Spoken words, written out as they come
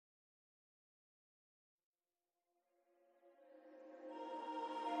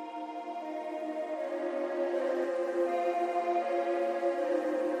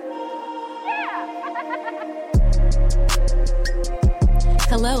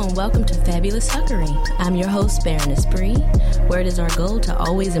Hello and welcome to Fabulous Fuckery. I'm your host, Baroness Bree, where it is our goal to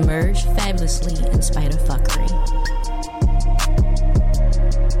always emerge fabulously in spite of fuckery.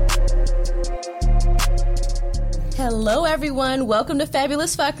 Hello everyone, welcome to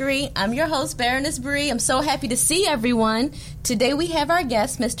Fabulous Fuckery. I'm your host, Baroness Bree. I'm so happy to see everyone. Today we have our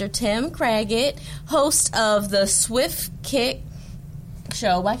guest, Mr. Tim Craggett, host of the Swift Kick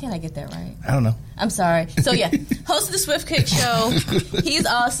Show. Why can't I get that right? I don't know. I'm sorry. So yeah, host of the Swift Kick Show. He's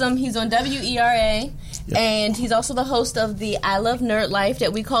awesome. He's on WERA. Yep. And he's also the host of the I Love Nerd Life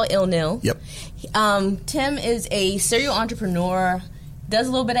that we call Ill Nil. Yep. Tim is a serial entrepreneur, does a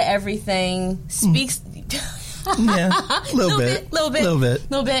little bit of everything, speaks... Yeah, a little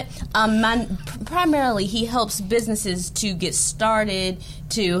bit. Primarily, he helps businesses to get started,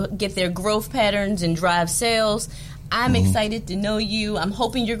 to get their growth patterns and drive sales. I'm excited to know you. I'm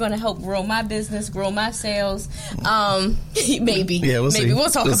hoping you're going to help grow my business, grow my sales. Maybe. Yeah, we'll see. We'll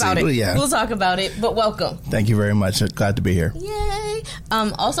talk about it. Yeah. We'll talk about it, but welcome. Thank you very much. Glad to be here. Yay.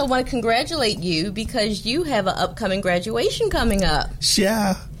 Also want to congratulate you because you have an upcoming graduation coming up.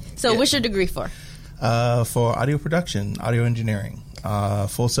 Yeah. So what's your degree for? For audio production, audio engineering.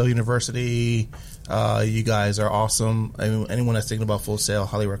 Full Sail University. You guys are awesome. Anyone that's thinking about Full Sail,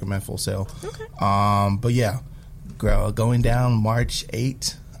 highly recommend Full Sail. Okay. But yeah, going down March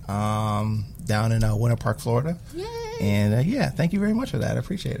 8th, down in Winter Park, Florida. Yay. And thank you very much for that. I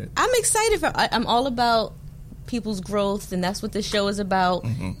appreciate it. I'm excited. I'm all about people's growth, and that's what this show is about,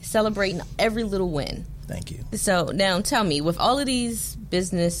 celebrating every little win. Thank you. So now tell me, with all of these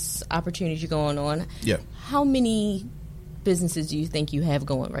business opportunities you're going on, how many businesses do you think you have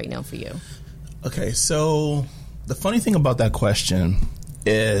going right now for you? Okay, so the funny thing about that question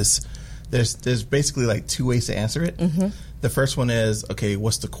is there's basically like two ways to answer it. The first one is, okay,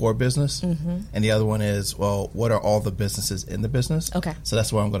 what's the core business? And the other one is, well, what are all the businesses in the business? Okay. So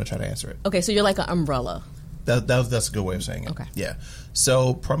that's why I'm going to try to answer it. Okay, so you're like an umbrella. That's a good way of saying it. Okay. Yeah.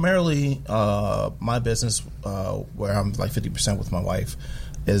 So primarily, my business, where I'm like 50% with my wife,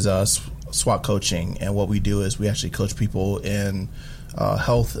 is SWAT coaching, and what we do is we actually coach people in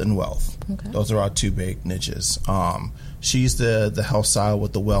health and wealth. Okay. Those are our two big niches. She's the health side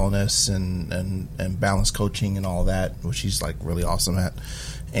with the wellness and balance coaching and all that, which she's like really awesome at.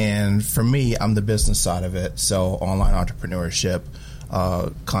 And for me, I'm the business side of it. So online entrepreneurship.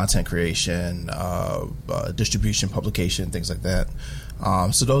 Content creation, distribution, publication, things like that.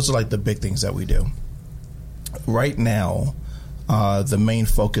 So those are like the big things that we do. Right now, the main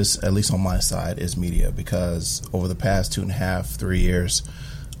focus, at least on my side, is media, because over the past 2.5, 3 years,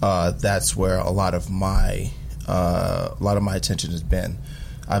 that's where a lot of my attention has been.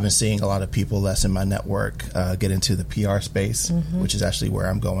 I've been seeing a lot of people that's in my network get into the PR space, which is actually where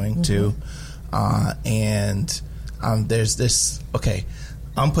I'm going to, and. There's this. Okay,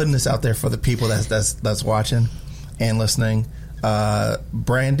 I'm putting this out there for the people that's watching and listening.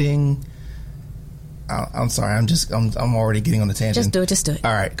 Branding. I'm sorry. I'm already getting on the tangent. Just do it.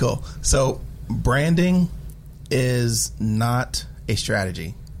 All right, cool. So branding is not a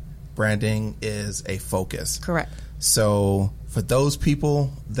strategy. Branding is a focus. Correct. So for those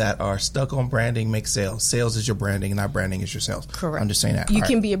people that are stuck on branding, make sales. Sales is your branding, not branding is your sales. Correct. I'm just saying that. You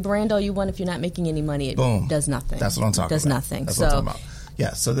can be a brand all you want. If you're not making any money, it does nothing. That's what I'm talking about. Does nothing. That's what I'm talking about.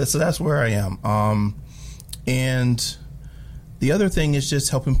 Yeah, so that's where I am. And the other thing is just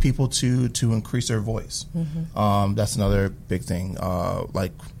helping people to increase their voice. That's another big thing.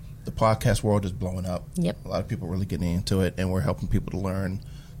 Like the podcast world is blowing up. Yep. A lot of people are really getting into it, and we're helping people to learn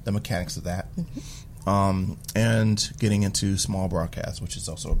the mechanics of that. And getting into small broadcasts, which is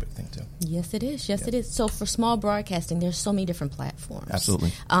also a big thing too. Yes, it is. Yes, it is. So for small broadcasting, there's so many different platforms.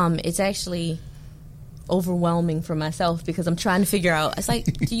 Absolutely. It's actually overwhelming for myself because I'm trying to figure out. It's like,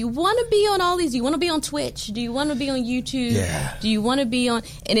 do you want to be on all these? Do you want to be on Twitch? Do you want to be on YouTube? Yeah. Do you want to be on?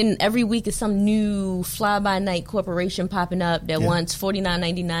 And then every week is some new fly-by-night corporation popping up that wants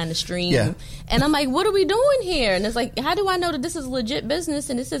 $49.99 to stream. Yeah. And I'm like, what are we doing here? And it's like, how do I know that this is a legit business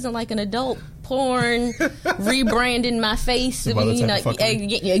and this isn't like an adult porn rebranding my face? Yeah,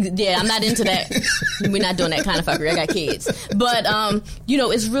 I'm not into that. We're not doing that kind of fuckery. I got kids. But,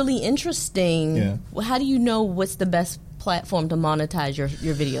 it's really interesting. Yeah. How do you know what's the best platform to monetize your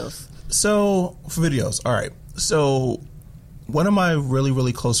videos? So, for videos, all right. So, one of my really,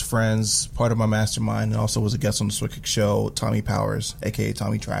 really close friends, part of my mastermind, and also was a guest on the Swift Kick Show, Tommy Powers, a.k.a.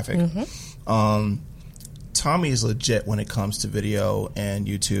 Tommy Traffic. Tommy is legit when it comes to video and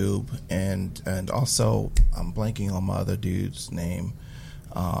YouTube, and also, I'm blanking on my other dude's name.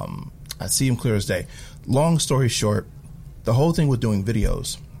 I see him clear as day. Long story short, the whole thing with doing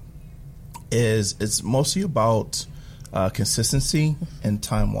videos is it's mostly about consistency and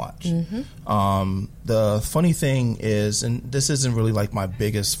time watch. The funny thing is, and this isn't really like my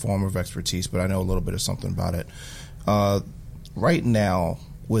biggest form of expertise, but I know a little bit of something about it. Right now,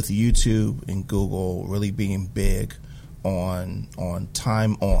 with YouTube and Google really being big on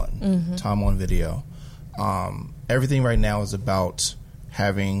time on video, everything right now is about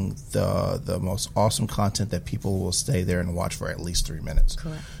having the most awesome content that people will stay there and watch for at least 3 minutes.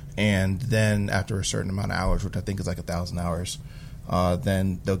 Correct. And then after a certain amount of hours, which I think is like 1,000 hours,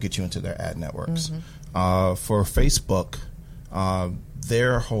 then they'll get you into their ad networks. For Facebook,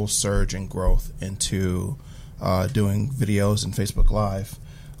 their whole surge and growth into doing videos and Facebook Live,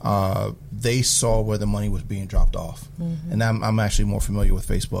 they saw where the money was being dropped off. And I'm actually more familiar with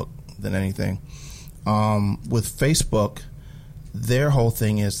Facebook than anything. With Facebook, their whole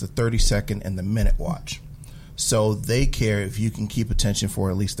thing is the 30-second and the minute watch. So they care if you can keep attention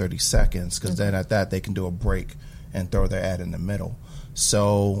for at least 30 seconds, because then at that they can do a break and throw their ad in the middle.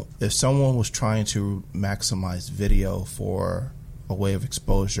 So if someone was trying to maximize video for a way of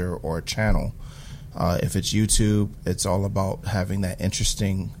exposure or a channel, if it's YouTube, it's all about having that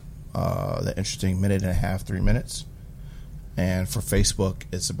interesting minute and a half, 3 minutes. And for Facebook,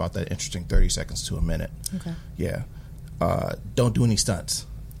 it's about that interesting 30 seconds to a minute. Okay. Yeah. Don't do any stunts.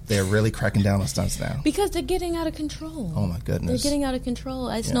 They're really cracking down on stunts now. Because they're getting out of control. Oh, my goodness. They're getting out of control.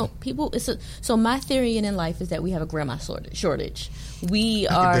 I just know people. So my theory in life is that we have a grandma shortage. We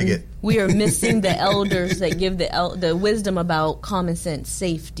are missing the elders that give the wisdom about common sense,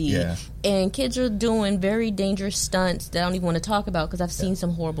 safety. Yeah. And kids are doing very dangerous stunts that I don't even want to talk about because I've seen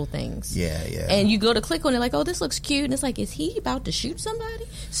some horrible things. Yeah. And you go to click on it like, oh, this looks cute. And it's like, is he about to shoot somebody?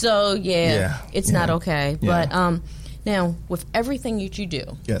 So, it's not okay. Yeah. But now, with everything that you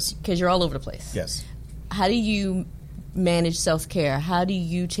do, yes, because you're all over the place, yes, how do you manage self-care? How do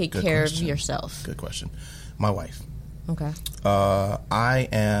you take care of yourself? Good question. My wife. Okay.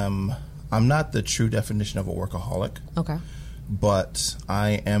 I'm not the true definition of a workaholic. Okay. But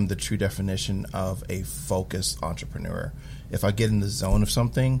I am the true definition of a focused entrepreneur. If I get in the zone of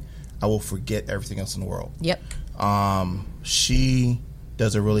something, I will forget everything else in the world. Yep. She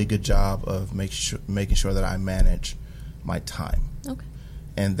does a really good job of making sure that I manage my time. Okay.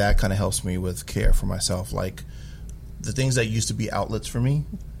 And that kind of helps me with care for myself. Like the things that used to be outlets for me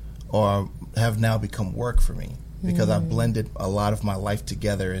have now become work for me because I've blended a lot of my life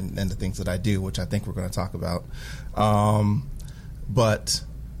together in the things that I do, which I think we're going to talk about. But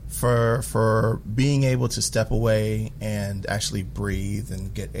for being able to step away and actually breathe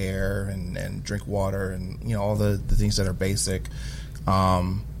and get air and drink water and all the things that are basic,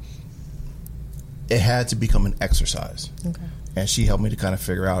 it had to become an exercise. Okay. And she helped me to kind of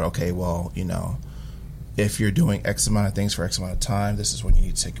figure out, okay, well, if you're doing X amount of things for X amount of time, this is when you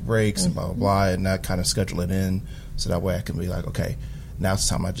need to take breaks and blah, blah, blah, and that kind of schedule it in so that way I can be like, okay, now it's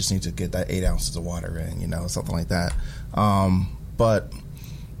time I just need to get that 8 ounces of water in, something like that. But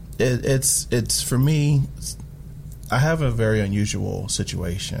it's for me, I have a very unusual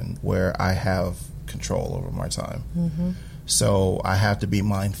situation where I have control over my time. So I have to be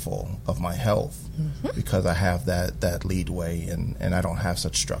mindful of my health because I have that lead way and I don't have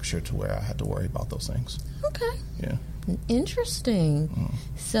such structure to where I have to worry about those things. Okay. Yeah. Interesting.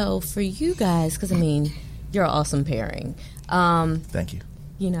 So for you guys, because you're an awesome pairing. Thank you.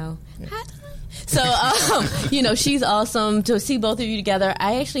 Yeah. So, she's awesome to see both of you together.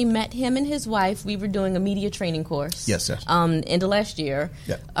 I actually met him and his wife. We were doing a media training course. Yes. End of last year.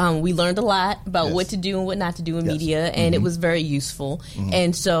 Yeah. We learned a lot about what to do and what not to do in media, and it was very useful.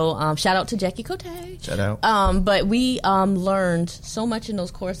 And so, shout out to Jackie Cote. Shout out. But we learned so much in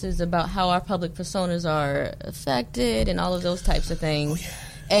those courses about how our public personas are affected and all of those types of things. Oh,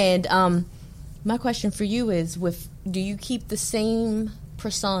 yeah. And my question for you is, do you keep the same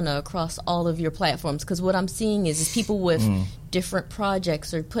persona across all of your platforms? Because what I'm seeing is people with different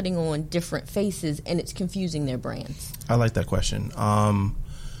projects are putting on different faces, and it's confusing their brands. I like that question. I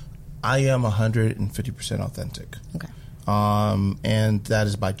am 150% authentic. Okay. And that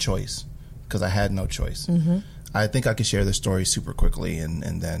is by choice because I had no choice. I think I can share the story super quickly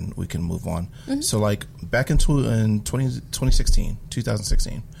and then we can move on. So like back in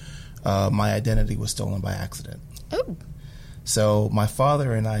 2016, my identity was stolen by accident. Oh. So my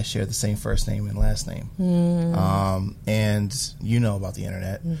father and I share the same first name and last name. And you know about the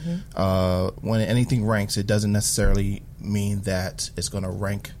internet. When anything ranks, it doesn't necessarily mean that it's going to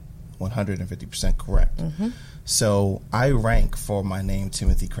rank 150% correct. So I rank for my name,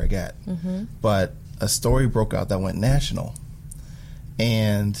 Timothy Craigette. But a story broke out that went national.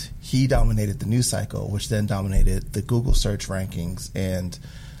 And he dominated the news cycle, which then dominated the Google search rankings. And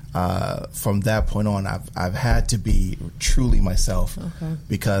from that point on, I've had to be truly myself,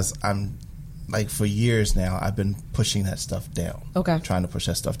 because I'm like, for years now, I've been pushing that stuff down. Trying to push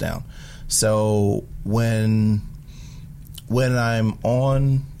that stuff down. So when I'm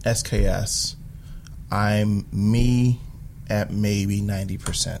on SKS, I'm me at maybe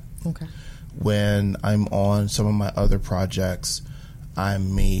 90%. When I'm on some of my other projects,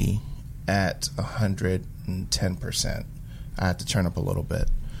 I'm me at 110%. I have to turn up a little bit,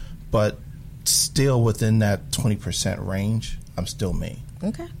 but still within that 20% range, I'm still me.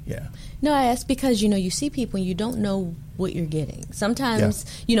 Yeah. No, I ask because, you see people and you don't know what you're getting. Sometimes,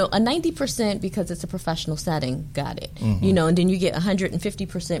 a 90% because it's a professional setting, got it. And then you get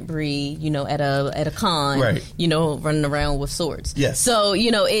 150% Bree, at a con, running around with swords. Yes. So,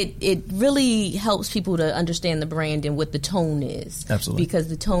 it really helps people to understand the brand and what the tone is. Absolutely. Because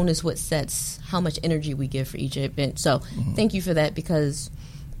the tone is what sets how much energy we give for each event. So thank you for that, because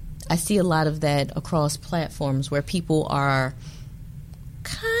I see a lot of that across platforms where people are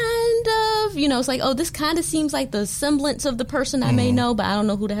kind of, it's like, oh, this kind of seems like the semblance of the person I may know, but I don't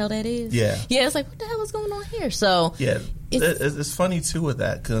know who the hell that is. Yeah, it's like, what the hell is going on here? So it's funny too with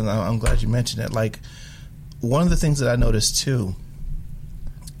that, because I'm glad you mentioned it. Like, one of the things that I noticed too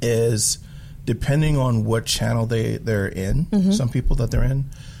is, depending on what channel they're in, some people that they're in,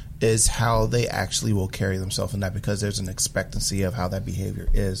 is how they actually will carry themselves in that, because there's an expectancy of how that behavior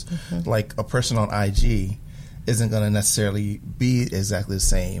is. Like, a person on IG isn't going to necessarily be exactly the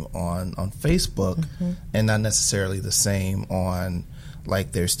same on Facebook, and not necessarily the same on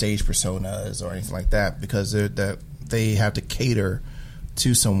like their stage personas or anything like that, because they have to cater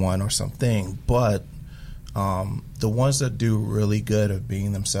to someone or something. But the ones that do really good at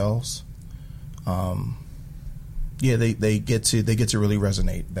being themselves, they get to really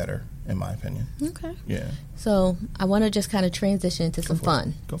resonate better, in my opinion. Yeah. So I want to just kind of transition into some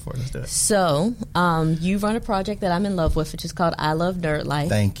fun. Go for it. Let's do it. So you run a project that I'm in love with, which is called I Love Nerd Life.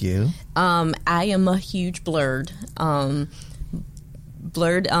 Thank you. I am a huge Blurred. Blurred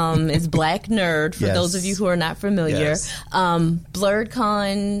is Black Nerd, for those of you who are not familiar. Yes. Blurred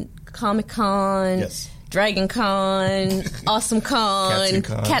Con, Comic Con, Dragon Con, Awesome Con,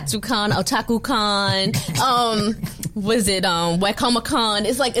 Katsu Con, Otaku Con, was it Wakoma Con?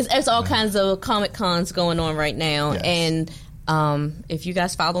 It's like it's all kinds of comic cons going on right now. And if you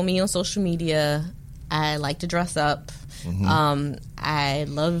guys follow me on social media, I like to dress up. I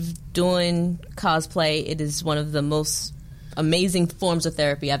love doing cosplay. It is one of the most amazing forms of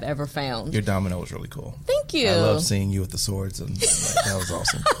therapy I've ever found. Your domino was really cool. Thank you. I love seeing you with the swords, and that was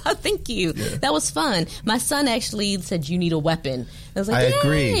awesome. Thank you. Yeah. That was fun. My son actually said, you need a weapon. I was like, I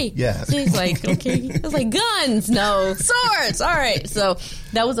agree. Yeah. He's like, okay. I was like, guns, no, swords. All right. So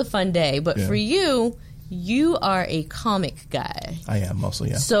that was a fun day. But for you are a comic guy. I am, mostly,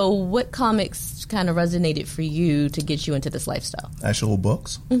 yeah. So what comics kind of resonated for you to get you into this lifestyle? Actual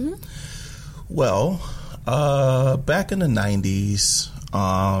books? Well, back in the 90s,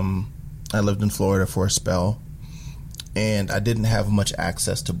 I lived in Florida for a spell, and I didn't have much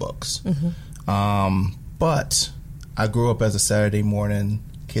access to books. But I grew up as a Saturday morning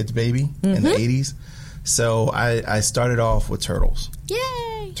kids baby in the 80s. So I started off with Turtles.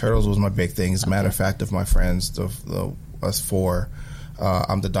 Yay! Turtles was my big thing. As a matter of fact, of my friends, us four,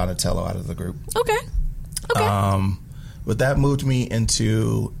 I'm the Donatello out of the group. Okay. But that moved me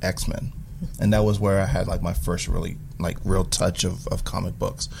into X-Men. And that was where I had like my first really like real touch of comic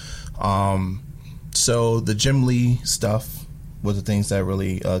books. So the Jim Lee stuff was the things that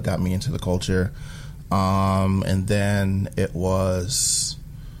really got me into the culture. And then it was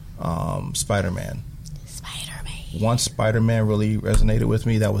Spider-Man. Once Spider-Man really resonated with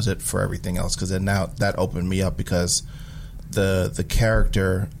me, that was it for everything else. Because then now that opened me up, because the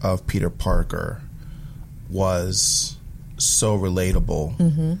character of Peter Parker was so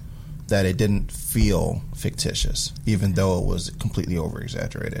relatable that it didn't feel fictitious, even though it was completely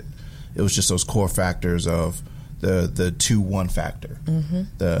over-exaggerated. It was just those core factors of the 2-1 factor,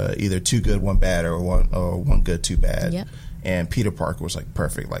 the either 2 good, 1 bad, or one good, 2 bad. Yep. And Peter Parker was like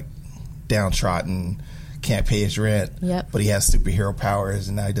perfect, like downtrodden, can't pay his rent, but he has superhero powers,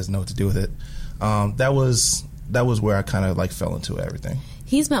 and now he doesn't know what to do with it. That was where I kind of like fell into everything.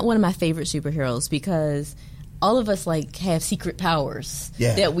 He's one of my favorite superheroes because all of us like have secret powers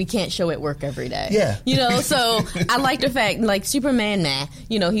that we can't show at work every day. Yeah. You know, so I like the fact, like Superman,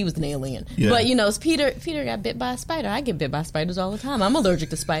 you know, he was an alien. Yeah. But, you know, Peter got bit by a spider. I get bit by spiders all the time. I'm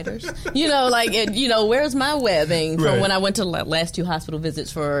allergic to spiders. You know, like, you know, where's my webbing from when I went to the last 2 hospital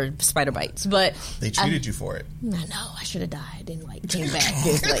visits for spider bites? But they treated you for it. I know. I should have died and, like, came back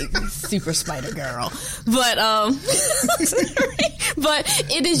as, like, super spider girl. But, but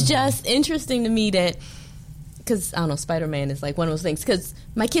it is just interesting to me that, because, I don't know, Spider-Man is like one of those things. Because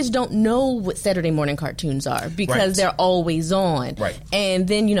my kids don't know what Saturday morning cartoons are because they're always on. Right. And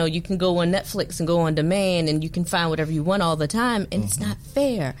then, you know, you can go on Netflix and go on demand and you can find whatever you want all the time. And it's not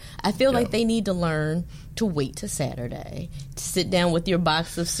fair. I feel like they need to learn to wait till Saturday, to sit down with your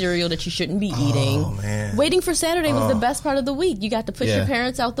box of cereal that you shouldn't be eating. Oh, man. Waiting for Saturday was the best part of the week. You got to push your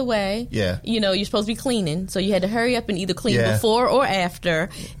parents out the way. Yeah. You know, you're supposed to be cleaning, so you had to hurry up and either clean before or after.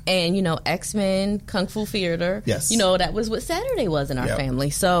 And, you know, X-Men, Kung Fu Theater. Yes. You know, that was what Saturday was in our family.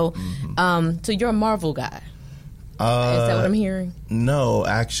 So, so you're a Marvel guy. Is that what I'm hearing? No,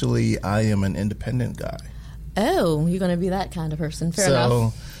 actually, I am an independent guy. Oh, you're going to be that kind of person. Fair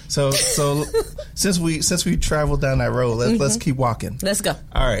enough. So since we traveled down that road, let's keep walking. Let's go.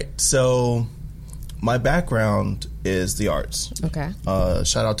 All right. So my background is the arts. Okay.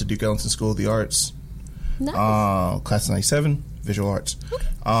 Shout out to Duke Ellington School of the Arts. Nice. Class of 97, visual arts. Okay.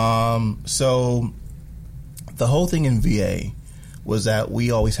 So the whole thing in VA was that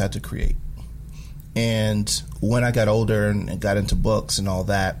we always had to create. And when I got older and got into books and all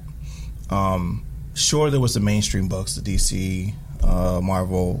that, sure, there was the mainstream books, the DC,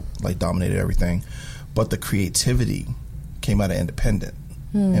 Marvel, like, dominated everything. But the creativity came out of independent,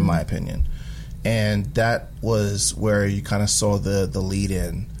 in my opinion. And that was where you kind of saw the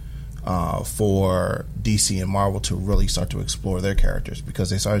lead-in for DC and Marvel to really start to explore their characters because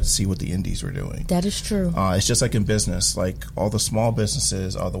they started to see what the indies were doing. That is true. It's just like in business. Like, all the small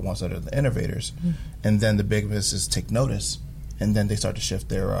businesses are the ones that are the innovators. And then the big businesses take notice, and then they start to shift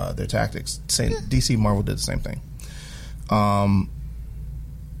their tactics. DC, Marvel did the same thing.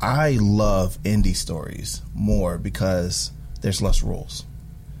 I love indie stories more because there's less rules.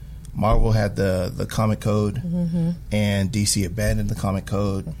 Marvel had the comic code, and DC abandoned the comic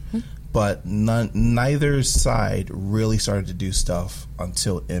code, but neither side really started to do stuff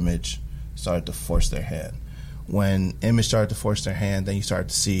until Image started to force their hand. When Image started to force their hand, then you started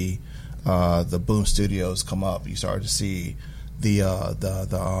to see the Boom Studios come up. You started to see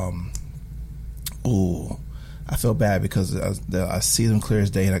I feel bad because I see them clear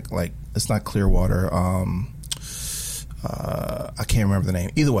as day. Like it's not Clearwater. I can't remember the name.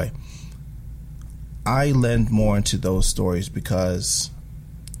 Either way, I lend more into those stories because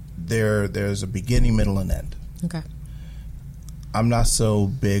there's a beginning, middle, and end. Okay. I'm not so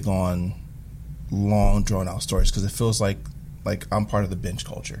big on long, drawn-out stories because it feels like I'm part of the binge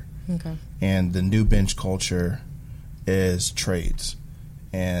culture. Okay. And the new binge culture is trades.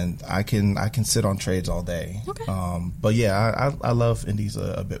 And I can sit on trades all day. Okay. But yeah, I love indies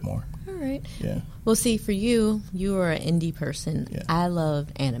a bit more. All right. Yeah. Well, see, for you are an indie person. Yeah. I love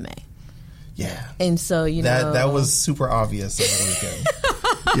anime. Yeah. And so, that was super obvious over the weekend.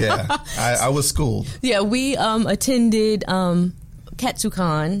 Yeah. I was schooled. Yeah, we attended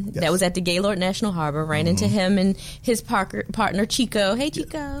KatsuCon. Yes. That was at the Gaylord National Harbor. Ran into him and his partner Chico. Hey,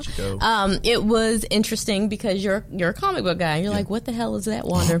 Chico. Yeah, Chico. It was interesting because you're a comic book guy. And you're like, what the hell is that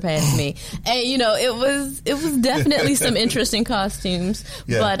wandering past me? And it was definitely some interesting costumes.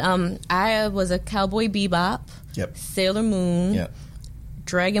 Yeah. But I was a Cowboy Bebop, Sailor Moon,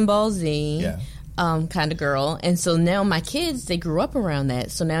 Dragon Ball Z. Kind of girl. And so now my kids, they grew up around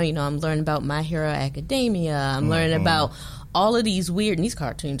that. So now, I'm learning about My Hero Academia. I'm learning about all of these weird, and these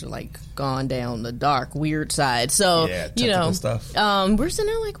cartoons are like gone down the dark, weird side. So, stuff. We're sitting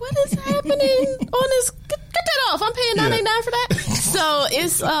there like, what is happening on this? Get that off. I'm paying $9.99 for that.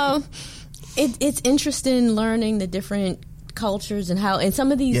 So it's interesting learning the different cultures and how, and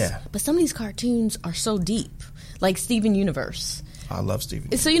some of these, but some of these cartoons are so deep, like Steven Universe. I love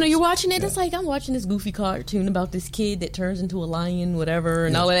Steven. So, you're watching it, it's like I'm watching this goofy cartoon about this kid that turns into a lion, whatever,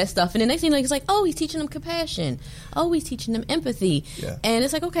 and all of that stuff. And the next thing, it's like, oh, he's teaching them compassion. Oh, he's teaching them empathy. Yeah. And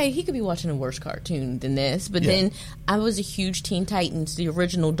it's like, okay, he could be watching a worse cartoon than this. But then I was a huge Teen Titans, the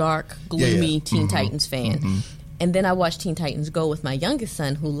original dark, gloomy Teen Titans fan. And then I watched Teen Titans Go with my youngest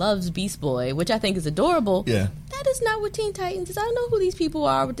son, who loves Beast Boy, which I think is adorable. Yeah. That is not what Teen Titans is. I don't know who these people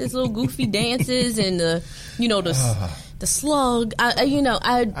are with these little goofy dances and the slug. I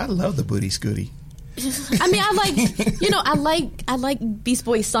love the Booty Scooty. I mean, I like Beast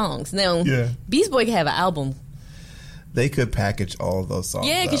Boy songs. Now, Beast Boy can have an album. they could package all of those songs.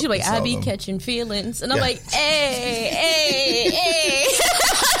 Yeah, because you're like, I be catching feelings. And I'm like, hey.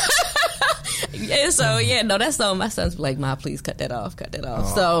 And so, no, that song, my son's like, Ma, please cut that off.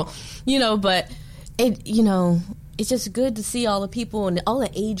 So, but it's just good to see all the people and all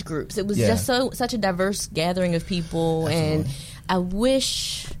the age groups. It was just such a diverse gathering of people. Absolutely. And I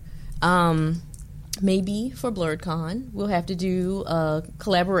wish maybe for BlurredCon we'll have to do a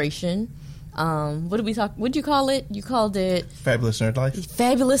collaboration. What did we talk? What'd you call it? You called it Fabulous Nerd Life.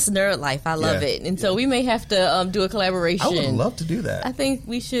 Fabulous Nerd Life. I love it. And so we may have to do a collaboration. I would love to do that. I think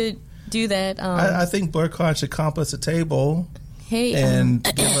we should do that. I think BlurredCon should comp us a table and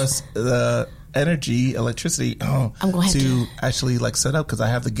give us the electricity I'm going to actually set up, because I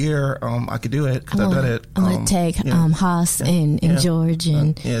have the gear. I could do it because I've done it. I'm going to tag Haas and George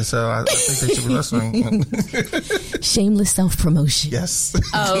and so I think they should be listening. Shameless self-promotion. Yes.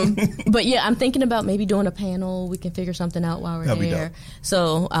 But I'm thinking about maybe doing a panel. We can figure something out while we're there.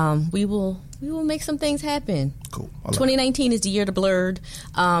 So we will make some things happen. Cool. 2019 is the year to Blurred.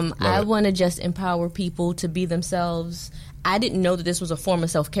 I want to just empower people to be themselves. I didn't know that this was a form of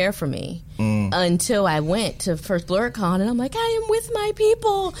self-care for me until I went to first BlurredCon, and I'm like, I am with my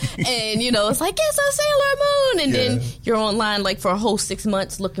people. And, it's like, it's a Sailor Moon. And then you're online for a whole 6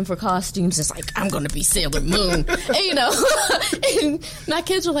 months looking for costumes. It's like, I'm going to be Sailor Moon. And, and my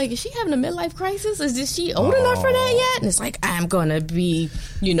kids were like, is she having a midlife crisis? Is she old enough for that yet? And it's like, I'm going to be,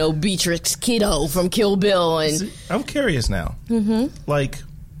 Beatrix Kiddo from Kill Bill. And I'm curious now. Mm-hmm.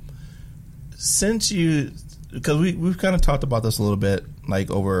 Since you... Because we've kind of talked about this a little bit,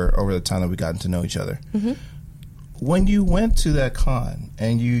 over the time that we gotten to know each other. Mm-hmm. When you went to that con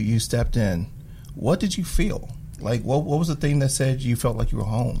and you stepped in, what did you feel? What was the thing that said you felt like you were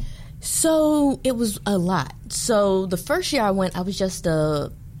home? So it was a lot. So the first year I went, I was just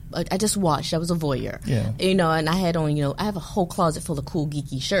I just watched. I was a voyeur. Yeah. And I had on, I have a whole closet full of cool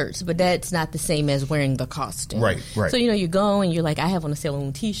geeky shirts, but that's not the same as wearing the costume. Right. So, you go and you're like, I have on a Sailor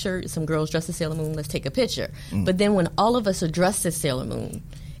Moon t-shirt, some girls dressed as Sailor Moon, let's take a picture. But then when all of us are dressed as Sailor Moon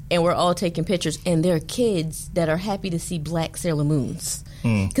and we're all taking pictures, and there are kids that are happy to see black Sailor Moons.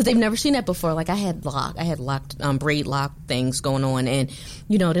 Because they've never seen that before. I had locked braid lock things going on, and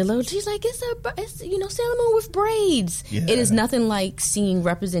she's like, it's Sailor Moon with braids. Yeah. It is nothing like seeing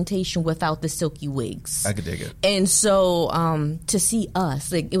representation without the silky wigs. I could dig it. And so to see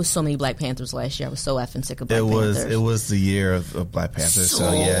us, it was so many Black Panthers last year. I was so effing sick of Black Panthers. It was the year of Black Panthers. So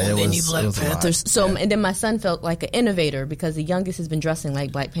many Black Panthers. So and then my son felt like an innovator, because the youngest has been dressing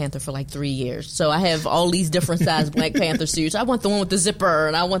like Black Panther for 3 years. So I have all these different size Black Panther suits. I want the one with the zipper,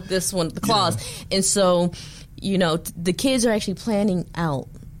 and I want this one with the claws. Yeah. And so, the kids are actually planning out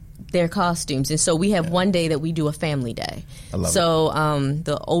their costumes. And so we have one day that we do a family day. I love it.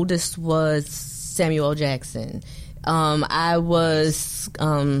 The oldest was Samuel L. Jackson. I was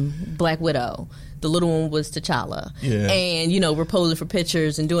Black Widow. The little one was T'Challa. Yeah. And, we're posing for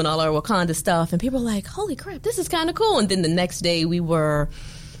pictures and doing all our Wakanda stuff. And people are like, holy crap, this is kind of cool. And then the next day we were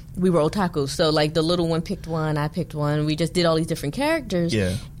otakus. So, the little one picked one, I picked one. We just did all these different characters.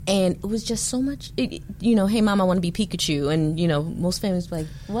 Yeah. And it was just so much, hey, Mom, I want to be Pikachu. And, most families were like,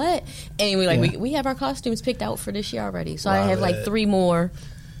 what? And we're like, we have our costumes picked out for this year already. So I have, 3 more.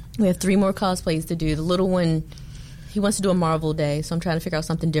 We have 3 more cosplays to do. The little one, he wants to do a Marvel day. So I'm trying to figure out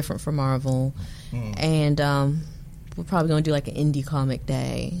something different for Marvel. And we're probably going to do an indie comic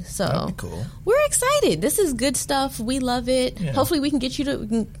day. So that'd be cool. We're excited. This is good stuff. We love it. Yeah. Hopefully we can get you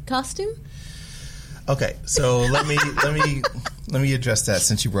to costume. Okay, so let me address that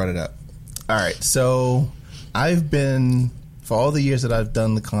since you brought it up. All right, so I've been, for all the years that I've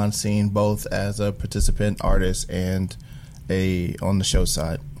done the con scene, both as a participant artist and on the show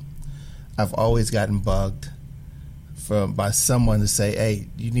side, I've always gotten bugged by someone to say, hey,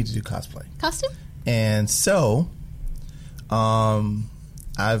 you need to do cosplay. Costume? And so I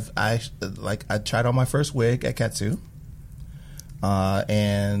tried on my first wig at Katsu,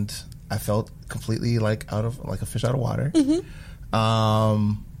 and I felt completely like a fish out of water. Mm-hmm.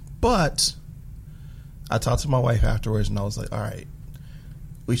 But I talked to my wife afterwards, and I was like, all right,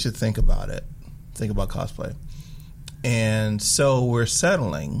 we should think about cosplay. And so we're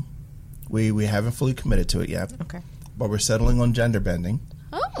settling. We haven't fully committed to it yet. Okay. But we're settling on gender bending.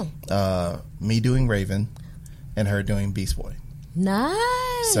 Oh. Me doing Raven and her doing Beast Boy.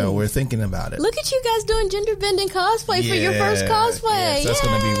 Nice. So we're thinking about it. Look at you guys doing gender bending cosplay for your first cosplay. Yeah, so that's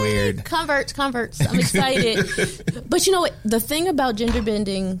going to be weird. Converts. I'm excited. But you know what? The thing about gender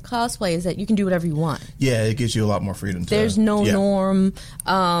bending cosplay is that you can do whatever you want. Yeah, it gives you a lot more freedom. There's no norm.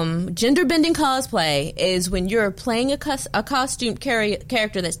 Gender bending cosplay is when you're playing a costume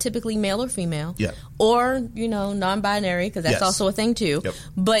character that's typically male or female. Yeah. Or, non-binary, because that's also a thing too. Yep.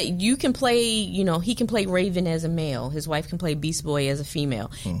 But you can play, he can play Raven as a male. His wife can play Beast Boy as a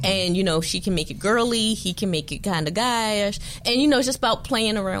female. Mm-hmm. And, she can make it girly. He can make it kind of guyish. And, it's just about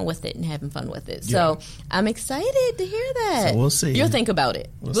playing around with it and having fun with it. So I'm excited to hear that. So we'll see. You'll think about it.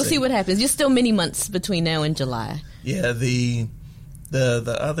 We'll see what happens. There's still many months between now and July. Yeah, the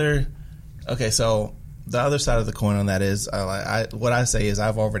other... Okay, so... The other side of the coin on that is, what I say is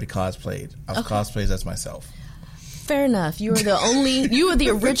I've already cosplayed. I've cosplayed as myself. Fair enough. You were the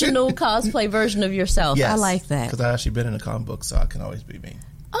original cosplay version of yourself. Yes, I like that. Because I've actually been in a comic book, so I can always be me.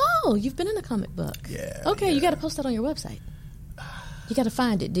 Oh, you've been in a comic book. Yeah. Okay, yeah. You got to post that on your website. You got to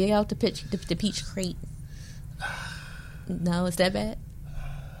find it. Dig out the peach crate. No, is that bad?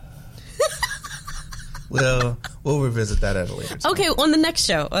 Well, we'll revisit that at a later time. Okay, on the next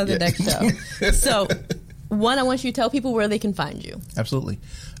show. So, one, I want you to tell people where they can find you. Absolutely.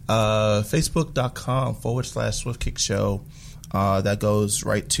 Facebook.com/Swift Kick Show. That goes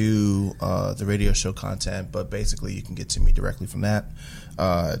right to the radio show content, but basically you can get to me directly from that.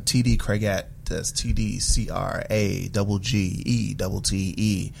 TD Craigat, that's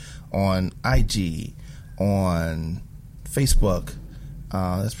TDCRAGGETTE on IG, on Facebook.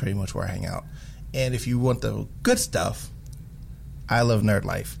 That's pretty much where I hang out. And if you want the good stuff, I Love Nerd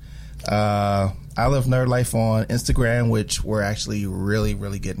Life. I Love Nerd Life on Instagram, which we're actually really,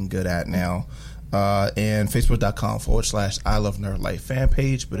 really getting good at now. And Facebook.com/I Love Nerd Life fan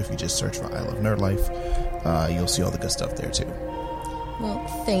page. But if you just search for I Love Nerd Life, you'll see all the good stuff there too. Well,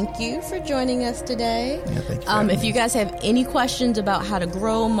 thank you for joining us today. Yeah, thank you. If you guys have any questions about how to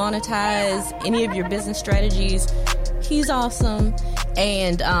grow, monetize, any of your business strategies, he's awesome.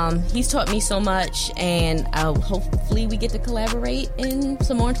 And he's taught me so much. And hopefully we get to collaborate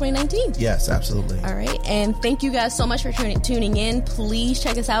some more in 2019. Yes, absolutely. All right. And thank you guys so much for tuning in. Please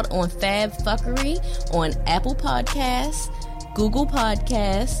check us out on Fab Fuckery on Apple Podcasts, Google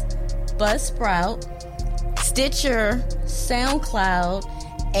Podcasts, Buzzsprout, Stitcher, SoundCloud,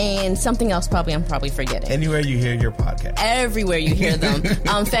 and something else I'm probably forgetting. Anywhere you hear your podcast. Everywhere you hear them.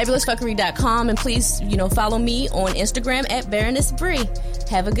 FabulousFuckery.com. And please, follow me on Instagram at Baroness Bree.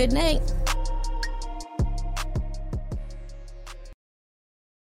 Have a good night.